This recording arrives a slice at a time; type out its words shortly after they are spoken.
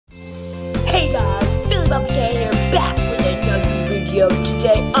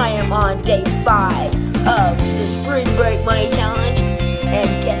5 of the Spring Break Money Challenge.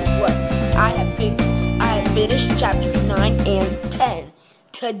 And guess what? I have finished chapters 9 and 10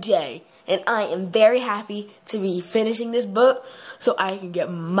 today. And I am very happy to be finishing this book so I can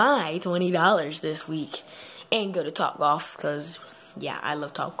get my $20 this week and go to Topgolf because, yeah, I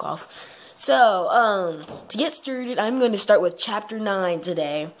love Topgolf. So, to get started, I'm going to start with chapter 9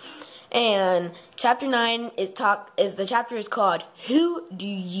 today. And chapter 9 the chapter is called Who Do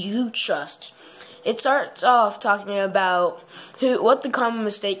You Trust? It starts off talking about what the common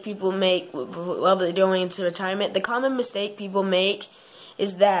mistake people make while they're going into retirement. The common mistake people make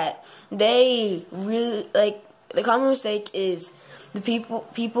is that the common mistake is the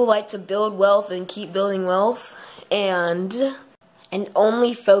people like to build wealth and keep building wealth and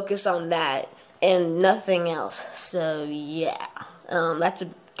only focus on that and nothing else. So yeah, that's a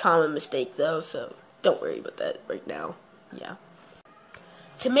common mistake though, so don't worry about that right now. Yeah.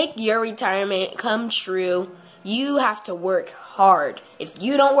 To make your retirement come true, you have to work hard. If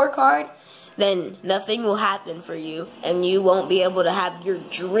you don't work hard, then nothing will happen for you and you won't be able to have your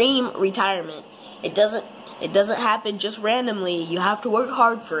dream retirement. It doesn't happen just randomly. You have to work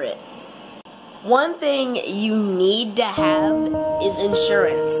hard for it. One thing you need to have is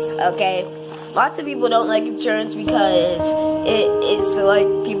insurance, okay? Lots of people don't like insurance because it's like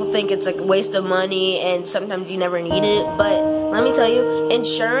people think it's like a waste of money and sometimes you never need it. But let me tell you,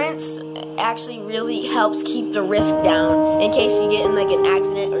 insurance actually really helps keep the risk down in case you get in like an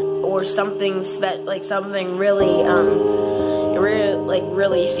accident or something something really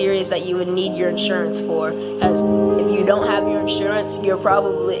really serious that you would need your insurance for. Because if you don't have your insurance,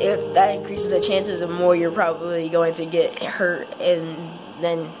 that increases the chances of more you're probably going to get hurt, and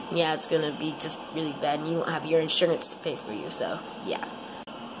then yeah, it's gonna be just really bad and you won't have your insurance to pay for you. So yeah,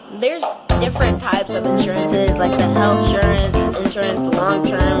 there's different types of insurances, like the health insurance, the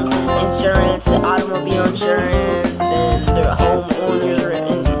long-term insurance, the automobile insurance, and the homeowners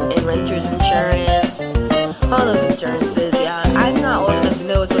and renters insurance, all those insurances. Yeah, I'm not old enough to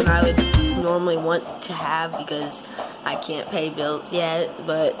know which one I would normally want to have because I can't pay bills yet,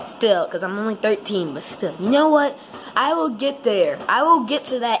 but still, because I'm only 13, but still, you know what? I will get there. I will get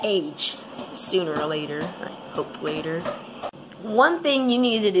to that age sooner or later. I hope later. One thing you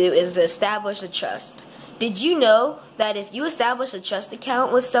need to do is establish a trust. Did you know that if you establish a trust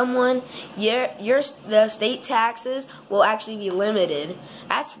account with someone, the state taxes will actually be limited?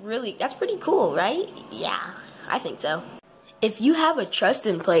 That's pretty cool, right? Yeah, I think so. If you have a trust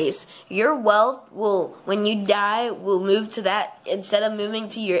in place, your wealth will, when you die, will move to that. Instead of moving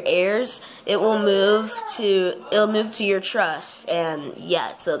to your heirs, it'll move to your trust. And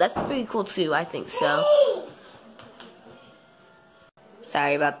yeah, so that's pretty cool too, I think so.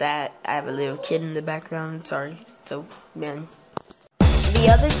 Sorry about that. I have a little kid in the background. Sorry. So, man. The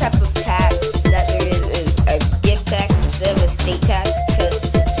other type of tax that there is a gift tax instead of a state tax, because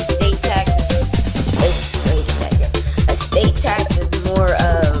state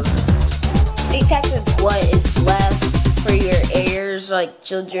tax is what is left for your heirs, like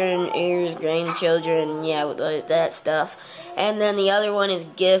children, heirs, grandchildren, yeah, with that stuff. And then the other one is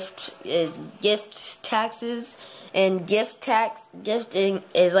gift taxes. And gift taxes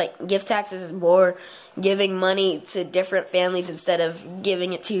is more giving money to different families instead of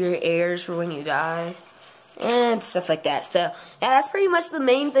giving it to your heirs for when you die. And stuff like that. So, yeah, that's pretty much the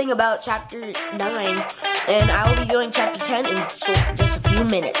main thing about chapter 9. And I will be doing chapter 10 in just a few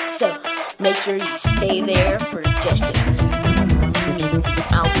minutes. So, make sure you stay there for just a few minutes.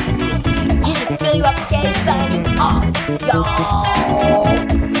 I'll be with you. Fill you up, okay? Signing off, y'all.